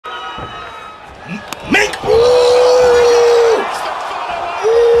Make. Ooh!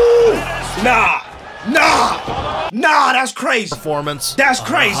 Ooh! Nah, that's crazy. Performance. That's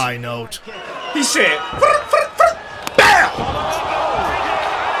crazy. On a high note. He said, BAM!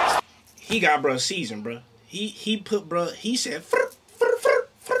 He got bruh seasoned, bruh. He put bruh, he said,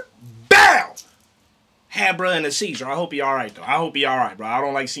 BAM! Had bruh in a seizure. I hope he alright though. I hope he alright, bro. I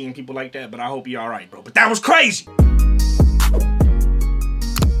don't like seeing people like that, but I hope he alright, bro. But that was crazy.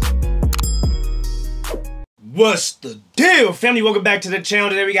 What's the deal, family? Welcome back to the channel.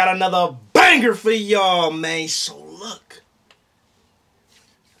 Today we got another banger for y'all, man. So look,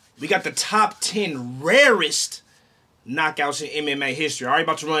 we got the top 10 rarest knockouts in MMA history. Already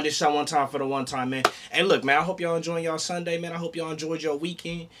about to run this shot one time for the one time, man. Hey, look, man, I hope y'all enjoying y'all Sunday, man. I hope y'all enjoyed your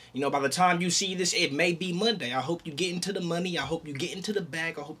weekend. You know, by the time you see this, it may be Monday. I hope you get into the money. I hope you get into the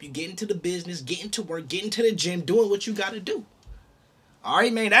bag. I hope you get into the business, get into work, get into the gym, doing what you got to do. All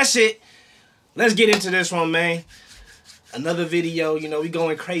right, man, that's it. Let's get into this one, man. Another video, you know, we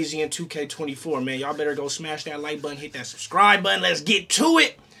going crazy in 2K24, man. Y'all better go smash that like button, hit that subscribe button. Let's get to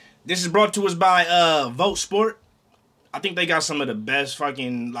it. This is brought to us by Vote Sport. I think they got some of the best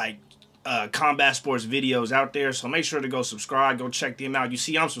fucking, like, combat sports videos out there. So make sure to go subscribe. Go check them out. You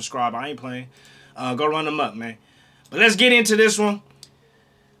see I'm subscribed. I ain't playing. Go run them up, man. But let's get into this one.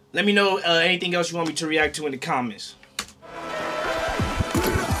 Let me know anything else you want me to react to in the comments.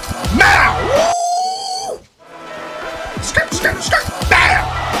 Bow! Skirt, skirt, skirt,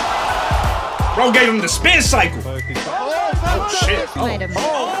 bow! Bro gave him the spin cycle. Oh, shit.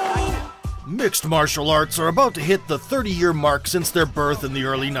 Oh. Mixed martial arts are about to hit the 30-year mark since their birth in the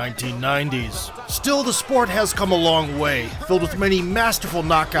early 1990s. Still, the sport has come a long way, filled with many masterful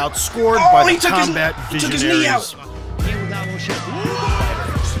knockouts scored by the combat visionaries.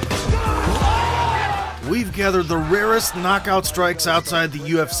 We've gathered the rarest knockout strikes outside the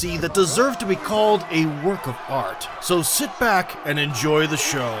UFC that deserve to be called a work of art. So sit back and enjoy the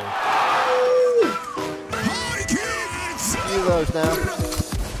show.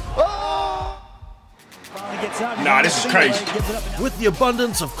 Nah, this is crazy. With the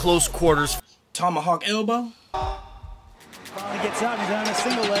abundance of close quarters, Tomahawk elbow.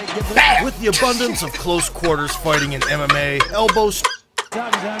 with the abundance of close quarters fighting in MMA, elbows.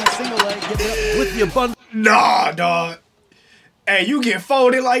 With the abundance. Nah, dog. Hey, you get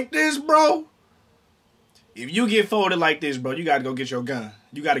folded like this, bro. If you get folded like this, bro, you gotta go get your gun.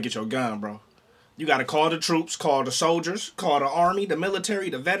 You gotta get your gun, bro. You gotta call the troops, call the soldiers, call the army, the military,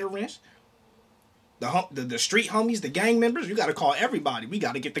 the veterans, the street homies, the gang members. You gotta call everybody. We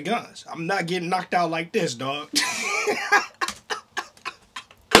gotta get the guns. I'm not getting knocked out like this, dog.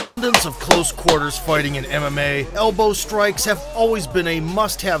 Of close quarters fighting in MMA, elbow strikes have always been a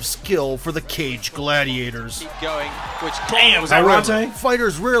must-have skill for the cage gladiators. Damn, was that Rante?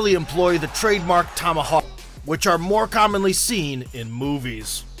 Fighters rarely employ the trademark tomahawk, which are more commonly seen in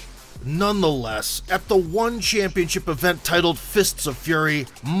movies. Nonetheless, at the one championship event titled Fists of Fury,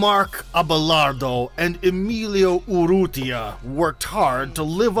 Mark Abelardo and Emilio Urrutia worked hard to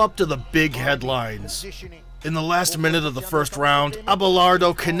live up to the big headlines. In the last minute of the first round,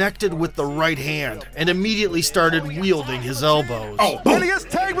 Abelardo connected with the right hand and immediately started wielding his elbows. Oh, boom.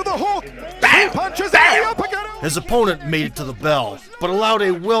 Tagged with a hook. Bam! Punches Bam! His opponent made it to the bell, but allowed a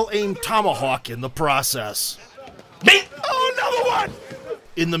well-aimed tomahawk in the process. Bing! Oh, another one!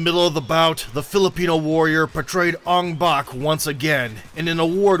 In the middle of the bout, the Filipino warrior portrayed Ong Bak once again in an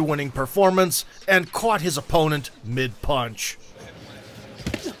award-winning performance and caught his opponent mid-punch.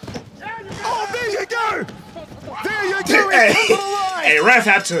 Oh, there you go! There you go! Hey, ref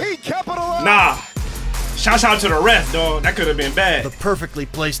had to. Nah. Shout out to the ref, dog. That could have been bad. The perfectly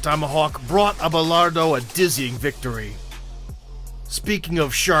placed tomahawk brought Abelardo a dizzying victory. Speaking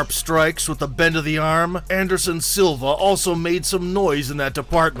of sharp strikes with the bend of the arm, Anderson Silva also made some noise in that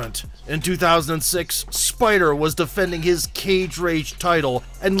department. In 2006, Spider was defending his Cage Rage title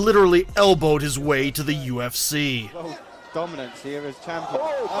and literally elbowed his way to the UFC. Dominance here as champion.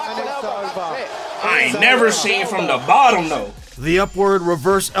 And it's over. I ain't never seen from the bottom, though. The upward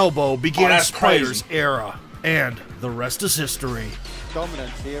reverse elbow began Spider's crazy. era, and the rest is history.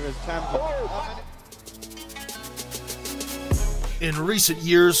 Dominance here as champion. In recent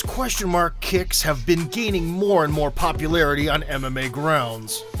years, question mark kicks have been gaining more and more popularity on MMA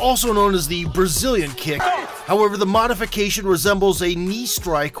grounds. Also known as the Brazilian kick, however, the modification resembles a knee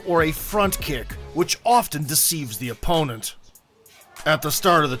strike or a front kick, which often deceives the opponent. At the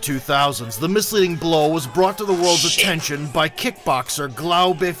start of the 2000s, the misleading blow was brought to the world's attention by kickboxer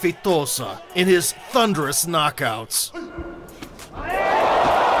Glaube Feitosa in his thunderous knockouts.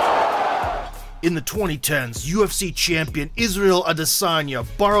 In the 2010s, UFC champion Israel Adesanya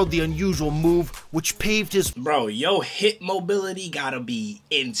borrowed the unusual move which paved his— Bro, your hip mobility gotta be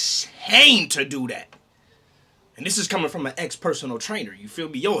insane to do that. And this is coming from an ex-personal trainer, you feel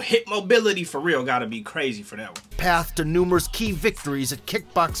me? Your hip mobility for real gotta be crazy for that one. Path to numerous key victories at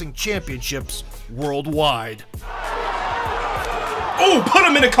kickboxing championships worldwide. Oh, put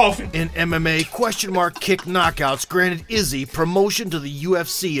him in a coffin! In MMA, question mark kick knockouts granted Izzy promotion to the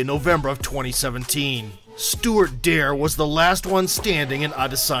UFC in November of 2017. Stuart Dare was the last one standing in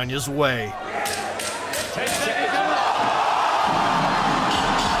Adesanya's way.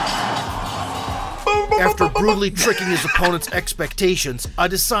 After brutally tricking his opponent's expectations,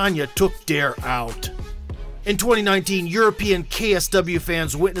 Adesanya took Dare out. In 2019, European KSW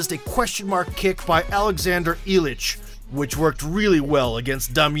fans witnessed a question mark kick by Alexander Ilic, which worked really well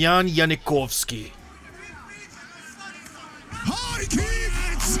against Damian Janikowski.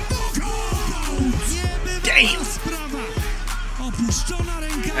 Damn!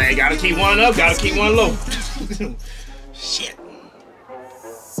 Hey, gotta keep one up, gotta keep one low. Shit.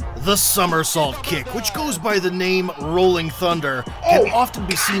 The somersault kick, which goes by the name Rolling Thunder, can often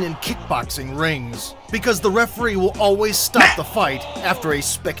be seen in kickboxing rings, because the referee will always stop the fight after a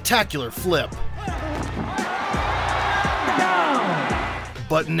spectacular flip.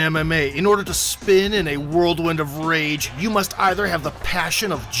 But in MMA, in order to spin in a whirlwind of rage, you must either have the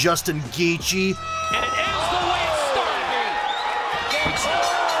passion of Justin Gaethje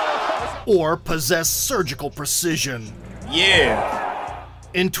or possess surgical precision. Yeah.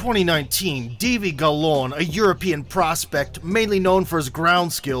 In 2019, Davy Gallon, a European prospect mainly known for his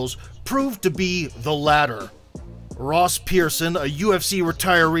ground skills, proved to be the latter. Ross Pearson, a UFC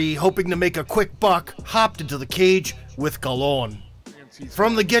retiree hoping to make a quick buck, hopped into the cage with Gallon.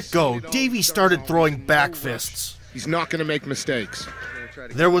 From the get-go, Davy started throwing back fists. He's not going to make mistakes.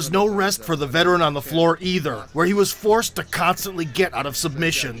 There was no rest for the veteran on the floor either, where he was forced to constantly get out of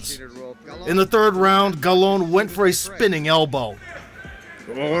submissions. In the third round, Gallon went for a spinning elbow.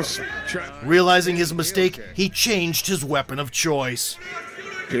 Realizing his mistake, he changed his weapon of choice.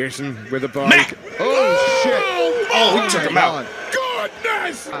 Pearson with a bike. Oh, shit. Oh, he took him out.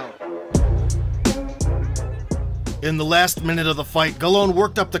 Goodness! In the last minute of the fight, Gallon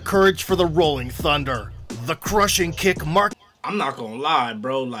worked up the courage for the Rolling Thunder. The crushing kick marked— I'm not gonna lie,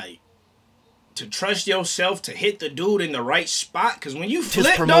 bro, like, to trust yourself to hit the dude in the right spot, because when you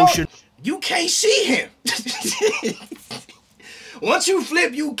flip, promotion. dog, you can't see him. Once you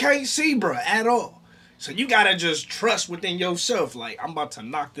flip, you can't see, bro, at all. So you gotta just trust within yourself, like, I'm about to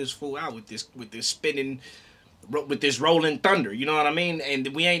knock this fool out with this spinning, with this Rolling Thunder, you know what I mean? And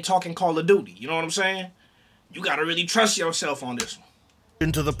we ain't talking Call of Duty, you know what I'm saying? You gotta really trust yourself on this one.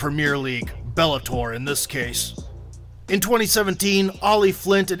 Into the Premier League, Bellator in this case. In 2017, Ollie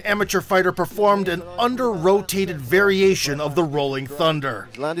Flint, an amateur fighter, performed an under-rotated variation of the Rolling Thunder.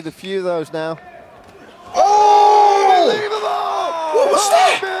 He's landed a few of those now. Oh! Unbelievable! What was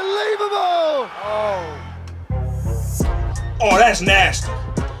that? Oh, that's nasty.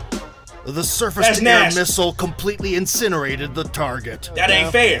 The surface-to-air missile completely incinerated the target. That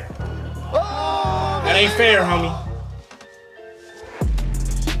ain't fair. That ain't fair, homie.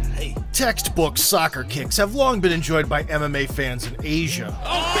 Textbook soccer kicks have long been enjoyed by MMA fans in Asia.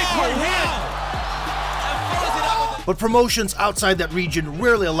 But promotions outside that region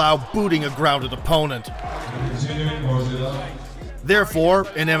rarely allow booting a grounded opponent. Therefore,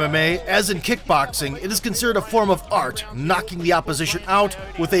 in MMA, as in kickboxing, it is considered a form of art, knocking the opposition out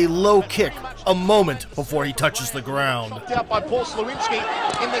with a low kick a moment before he touches the ground. Out by Paul Slewinski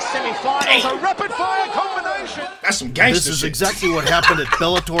in the semi-finals, a rapid-fire combination. That's some gangster This is shit. exactly what happened at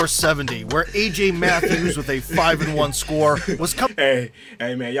Bellator 70, where AJ Matthews, with a 5-1 score, was coming. Hey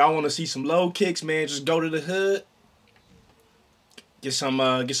man, y'all want to see some low kicks, man? Just go to the hood. Get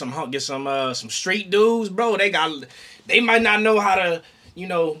some street dudes, bro. They might not know how to,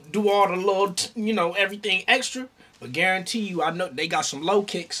 do all the little, everything extra, but guarantee you, I know they got some low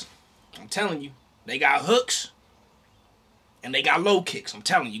kicks. I'm telling you, they got hooks, and they got low kicks. I'm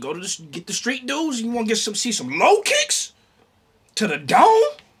telling you, go to get the street dudes. You want to see some low kicks to the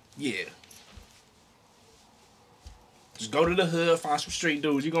dome? Yeah. Just go to the hood, find some street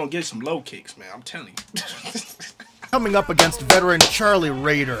dudes. You're gonna get some low kicks, man. I'm telling you. Coming up against veteran Charlie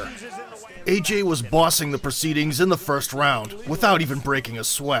Rader. AJ was bossing the proceedings in the first round, without even breaking a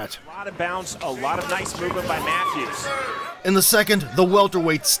sweat. A lot of bounce, a lot of nice movement by Matthews. In the second, the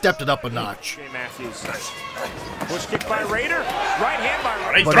welterweight stepped it up a notch. Matthews. Push kick by Raider. Right hand by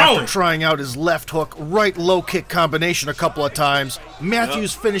Raider. But after trying out his left hook, right low kick combination a couple of times,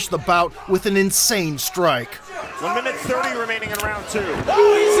 Matthews finished the bout with an insane strike. 1 minute 30 remaining in round 2.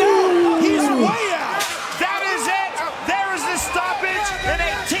 Oh, he's out! He's way out! That is it! There is the stoppage and a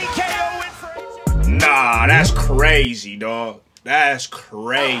TKO win for... Nah, that's crazy, dog. That's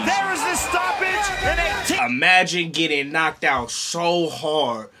crazy. There is the stoppage and a Imagine getting knocked out so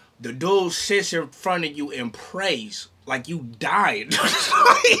hard, the dude sits in front of you and prays like you died.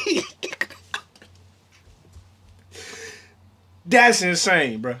 That's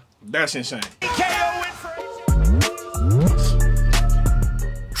insane, bro. That's insane.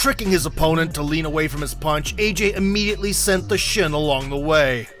 Tricking his opponent to lean away from his punch, AJ immediately sent the shin along the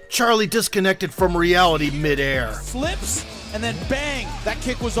way. Charlie disconnected from reality mid-air. Flips, and then bang! That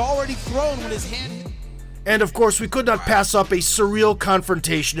kick was already thrown when his hand... And of course, we could not pass up a surreal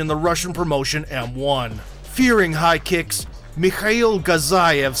confrontation in the Russian promotion M1. Fearing high kicks, Mikhail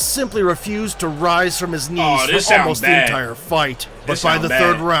Gazayev simply refused to rise from his knees for almost the entire fight. But by the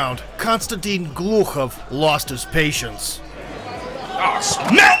third round, Konstantin Glukhov lost his patience. Oh,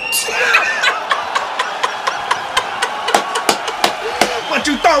 smacked! What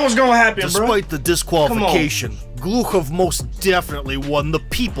you thought was gonna happen, Despite bro? the disqualification, Glukhov most definitely won the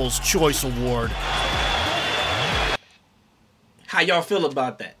People's Choice Award. How y'all feel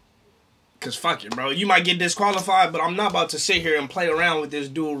about that? Cause fuck it, bro. You might get disqualified, but I'm not about to sit here and play around with this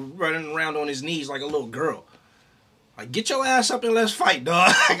dude running around on his knees like a little girl. Like, get your ass up and let's fight,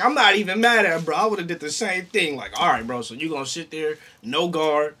 dog. Like, I'm not even mad at him, bro. I would have did the same thing. Like, all right, bro, so you gonna sit there, no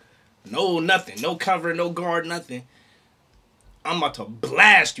guard, no nothing, no cover, no guard, nothing. I'm about to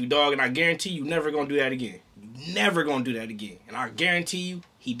blast you, dog, and I guarantee you never gonna do that again. You never gonna do that again. And I guarantee you,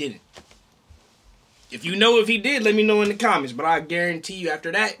 he didn't. If you know if he did, let me know in the comments. But I guarantee you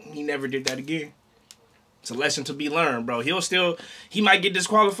after that, he never did that again. It's a lesson to be learned, bro. He might get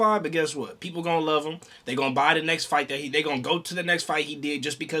disqualified, but guess what? People gonna love him. They gonna buy the next fight they gonna go to the next fight he did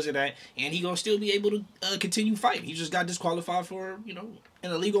just because of that, and he gonna still be able to continue fighting. He just got disqualified for, you know,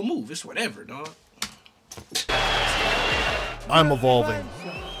 an illegal move. It's whatever, dog. I'm evolving.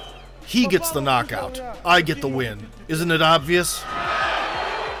 He gets the knockout. I get the win. Isn't it obvious?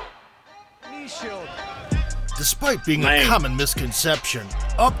 Despite being a common misconception,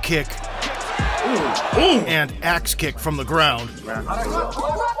 up kick and axe kick from the ground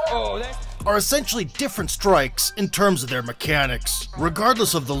are essentially different strikes in terms of their mechanics,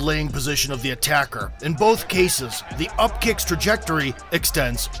 regardless of the laying position of the attacker. In both cases, the up kick's trajectory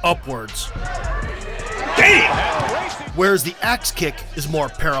extends upwards. Damn! Whereas the axe kick is more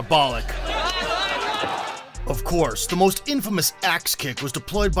parabolic. Of course, the most infamous axe kick was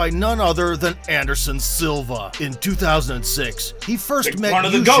deployed by none other than Anderson Silva. In 2006, he first met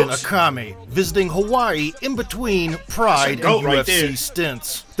Yushin Akami, visiting Hawaii in between Pride and UFC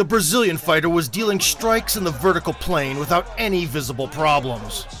stints. The Brazilian fighter was dealing strikes in the vertical plane without any visible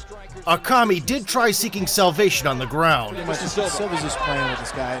problems. Akami did try seeking salvation on the ground.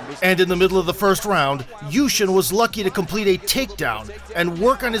 And in the middle of the first round, Yushin was lucky to complete a takedown and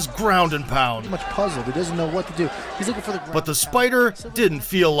work on his ground and pound. Much puzzled, he doesn't know what to do. He's looking for the ground. But the Spider didn't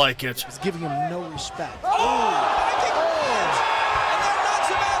feel like it. He's giving him no respect.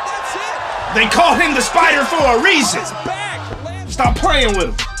 They called him the Spider for a reason. Stop playing with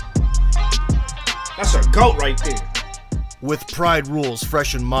him. That's a goat right there. With Pride rules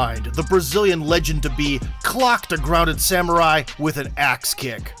fresh in mind, the Brazilian legend-to-be clocked a grounded samurai with an axe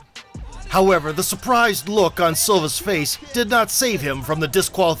kick. However, the surprised look on Silva's face did not save him from the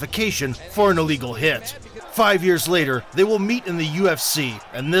disqualification for an illegal hit. 5 years later, they will meet in the UFC,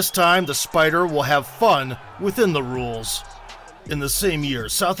 and this time the Spider will have fun within the rules. In the same year,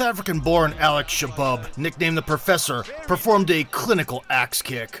 South African-born Alex Shabub, nicknamed the Professor, performed a clinical axe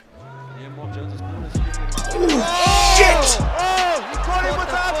kick. Shit! You caught him with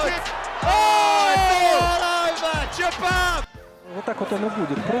that kick!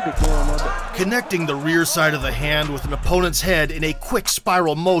 Connecting the rear side of the hand with an opponent's head in a quick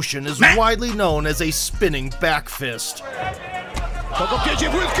spiral motion is widely known as a spinning back fist.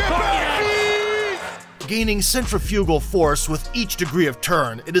 Gaining centrifugal force with each degree of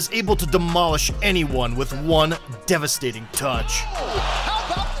turn, it is able to demolish anyone with one devastating touch.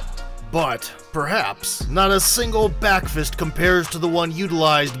 But, perhaps, not a single back fist compares to the one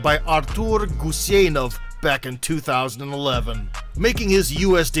utilized by Artur Guseinov back in 2011. Making his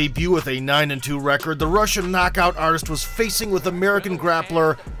US debut with a 9-2 record, the Russian knockout artist was facing with American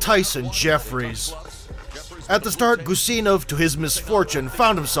grappler Tyson Jeffries. At the start, Guseinov, to his misfortune,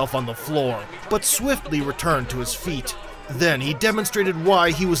 found himself on the floor, but swiftly returned to his feet. Then he demonstrated why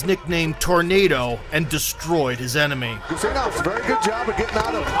he was nicknamed Tornado and destroyed his enemy. Very good job of getting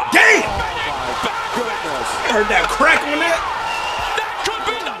out of it. Damn! Oh, goodness. I heard that crack on that.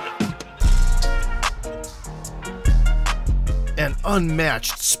 An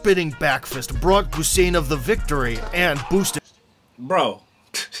unmatched spinning back fist brought Guseynov the victory and boosted. Bro,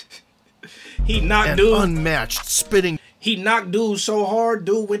 he knocked An dude. unmatched spinning. He knocked dude so hard,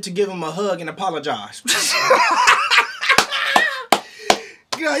 dude went to give him a hug and apologize.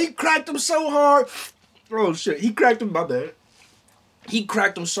 Yeah, he cracked him so hard. Oh shit, he cracked him. My bad. He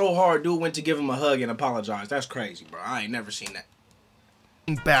cracked him so hard, dude went to give him a hug and apologize. That's crazy, bro. I ain't never seen that.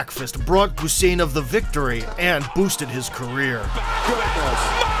 Back fist brought Guseynov the victory and boosted his career.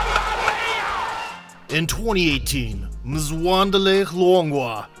 In 2018, Mzwandele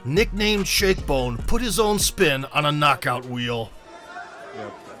Hlongwa, nicknamed Shakebone, put his own spin on a knockout wheel.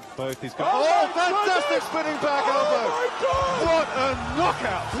 Both these guys. Oh, fantastic spinning back elbow! What a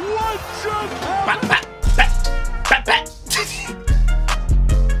knockout!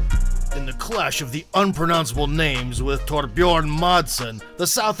 In the clash of the unpronounceable names with Torbjorn Madsen, the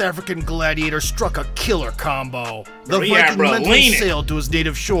South African gladiator struck a killer combo. The Viking mentally sailed to his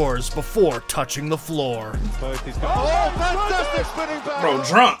native shores before touching the floor. Both these guys. Oh, fantastic spinning back! Bro,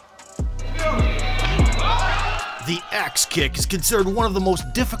 drunk. The axe kick is considered one of the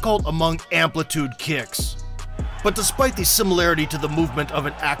most difficult among amplitude kicks. But despite the similarity to the movement of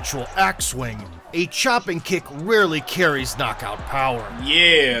an actual axe swing, a chopping kick rarely carries knockout power.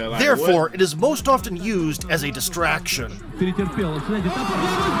 Yeah, like Therefore, what? it is most often used as a distraction. In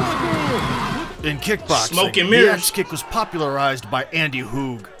kickboxing, the axe kick was popularized by Andy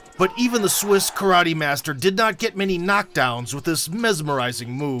Hoog. But even the Swiss karate master did not get many knockdowns with this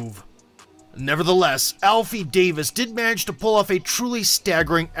mesmerizing move. Nevertheless, Alfie Davis did manage to pull off a truly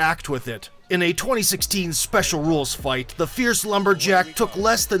staggering act with it. In a 2016 Special Rules fight, the fierce lumberjack took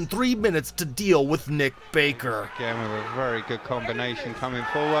less than 3 minutes to deal with Nick Baker. Again with a very good combination coming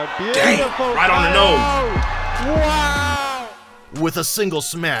forward. Damn, Beautiful. right on the nose. Wow! With a single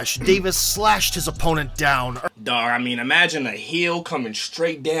smash, Davis slashed his opponent down. Dog, I mean, imagine a heel coming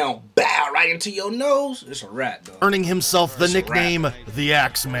straight down, bow, right into your nose. It's a rat, dog. Earning himself the It's a nickname the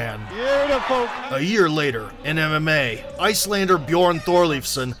Axeman. Beautiful. A year later, in MMA, Icelander Bjorn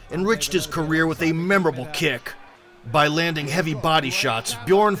Thorleifsson enriched his career with a memorable kick. By landing heavy body shots,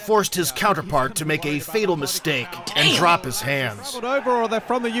 Bjorn forced his counterpart to make a fatal mistake and drop his hands. Over, or they're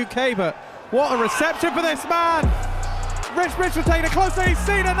from the UK, but what a reception for this man! Rich will take it closer, he's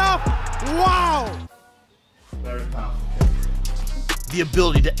seen enough! Wow! Very powerful. The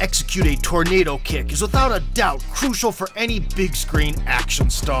ability to execute a tornado kick is without a doubt crucial for any big screen action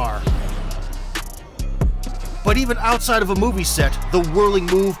star. But even outside of a movie set, the whirling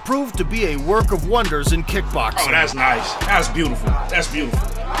move proved to be a work of wonders in kickboxing. Oh, that's nice. That's beautiful. That's beautiful.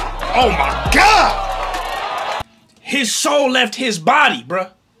 Oh my God! His soul left his body, bruh.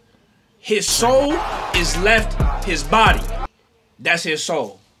 His soul is left his body. That's his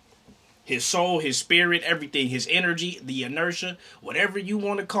soul. His soul, his spirit, everything, his energy, the inertia, whatever you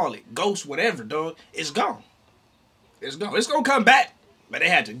want to call it, ghost, whatever, dog, it's gone. It's gone. It's gonna come back. But they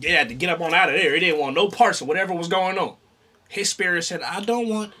had to get up on out of there. He didn't want no parts of whatever was going on. His spirit said, I don't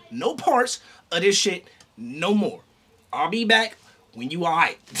want no parts of this shit no more. I'll be back when you all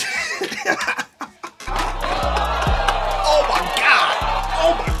right. Oh my God.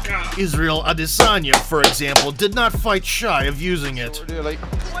 Oh my God. Israel Adesanya, for example, did not fight shy of using it.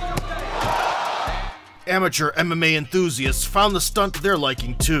 Amateur MMA enthusiasts found the stunt to their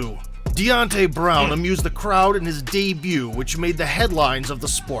liking too. Deontay Brown amused the crowd in his debut, which made the headlines of the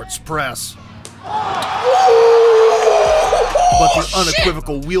sports press. But the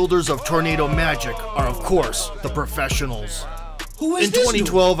unequivocal wielders of tornado magic are, of course, the professionals. Who is In this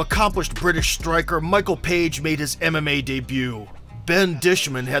 2012, accomplished British striker Michael Page made his MMA debut. Ben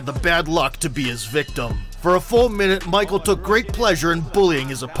Dishman had the bad luck to be his victim. For a full minute, Michael took great pleasure in bullying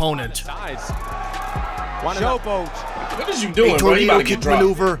his opponent. Showboat. What is you doing, A bro? You tornado about to kick get dropped.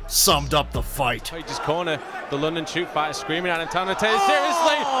 maneuver summed up the fight. Page's corner, the London shoot fighter screaming at him, telling him to take it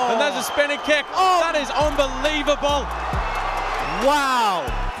seriously, and there's a spinning kick. That is unbelievable. Wow!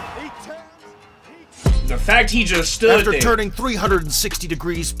 The fact he just stood After there. turning 360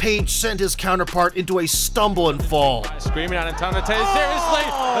 degrees, Page sent his counterpart into a stumble and fall. Screaming at him, telling him to take it seriously,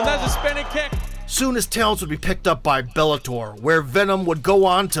 and there's a spinning kick. Soon his talents would be picked up by Bellator, where Venom would go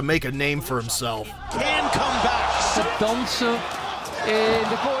on to make a name for himself. Can come back.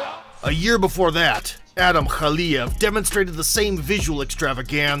 A year before that, Adam Khaliev demonstrated the same visual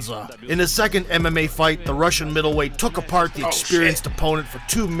extravaganza. In his second MMA fight, the Russian middleweight took apart the experienced opponent for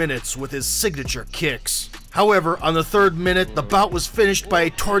 2 minutes with his signature kicks. However, on the 3rd minute, the bout was finished by a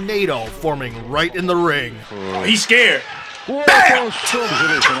tornado forming right in the ring. Oh, he's scared. Bam!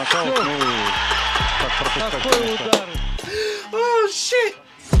 Oh, shit.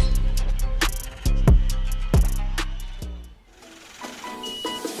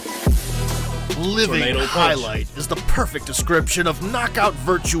 Living highlight is the perfect description of knockout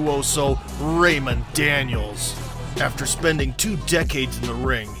virtuoso Raymond Daniels. After spending 2 decades in the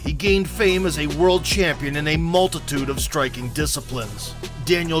ring, he gained fame as a world champion in a multitude of striking disciplines.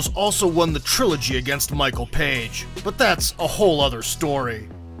 Daniels also won the trilogy against Michael Page, but that's a whole other story.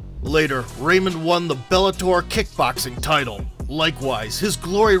 Later, Raymond won the Bellator kickboxing title. Likewise, his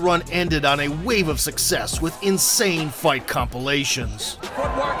glory run ended on a wave of success with insane fight compilations.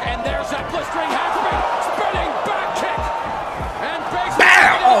 Footwork, and there's that blistering handspring, spinning back kick, and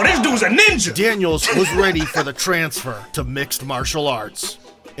bam! Oh, this dude's a ninja. Daniels was ready for the transfer to mixed martial arts.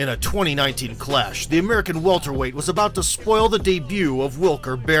 In a 2019 clash, the American welterweight was about to spoil the debut of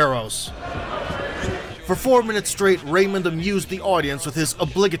Wilker Barros. For 4 minutes straight, Raymond amused the audience with his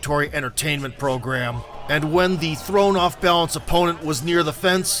obligatory entertainment program. And when the thrown off balance opponent was near the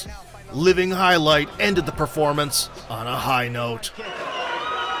fence, Living Highlight ended the performance on a high note.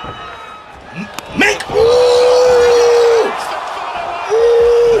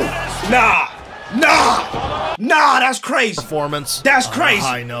 Nah, that's crazy. Performance. That's crazy. On a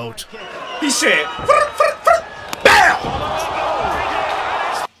high note. He said, bam!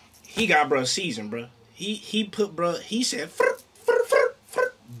 He got bruh seasoned, bruh. He put bruh. He said,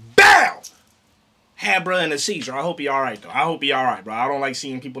 bam! Had bruh in a seizure. I hope he all right though. I hope he all right, bro. I don't like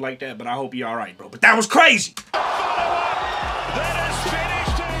seeing people like that, but I hope he all right, bro. But that was crazy.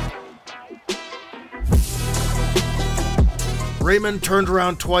 Raymond turned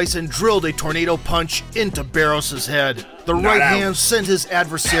around twice and drilled a tornado punch into Barros' head. The right hand sent his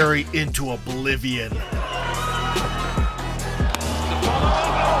adversary into oblivion.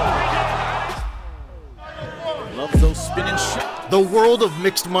 Loves those spinning shots. The world of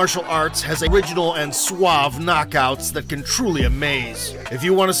mixed martial arts has original and suave knockouts that can truly amaze. If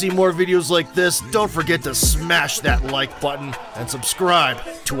you want to see more videos like this, don't forget to smash that like button and subscribe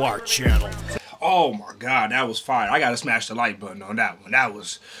to our channel. Oh my God, that was fire. I gotta smash the like button on that one. That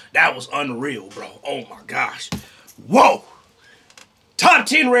was unreal, bro. Oh my gosh. Whoa! Top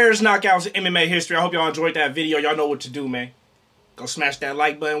 10 rarest knockouts in MMA history. I hope y'all enjoyed that video. Y'all know what to do, man. Go smash that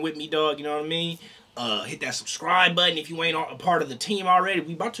like button with me, dog. You know what I mean? Hit that subscribe button if you ain't a part of the team already.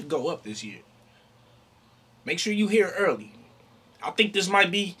 We about to go up this year. Make sure you here early. I think this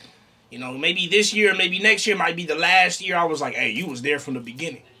might be, you know, maybe this year, maybe next year might be the last year I was like, hey, you was there from the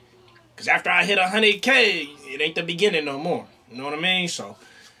beginning. Because after I hit 100K, it ain't the beginning no more. You know what I mean? So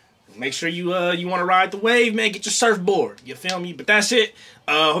make sure you want to ride the wave, man. Get your surfboard. You feel me? But that's it.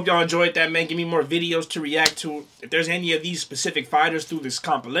 Hope y'all enjoyed that, man. Give me more videos to react to. If there's any of these specific fighters through this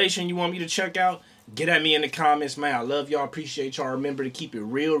compilation you want me to check out, get at me in the comments, man. I love y'all. Appreciate y'all. Remember to keep it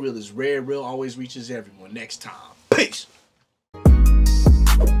real. Real is rare. Real always reaches everyone. Next time. Peace.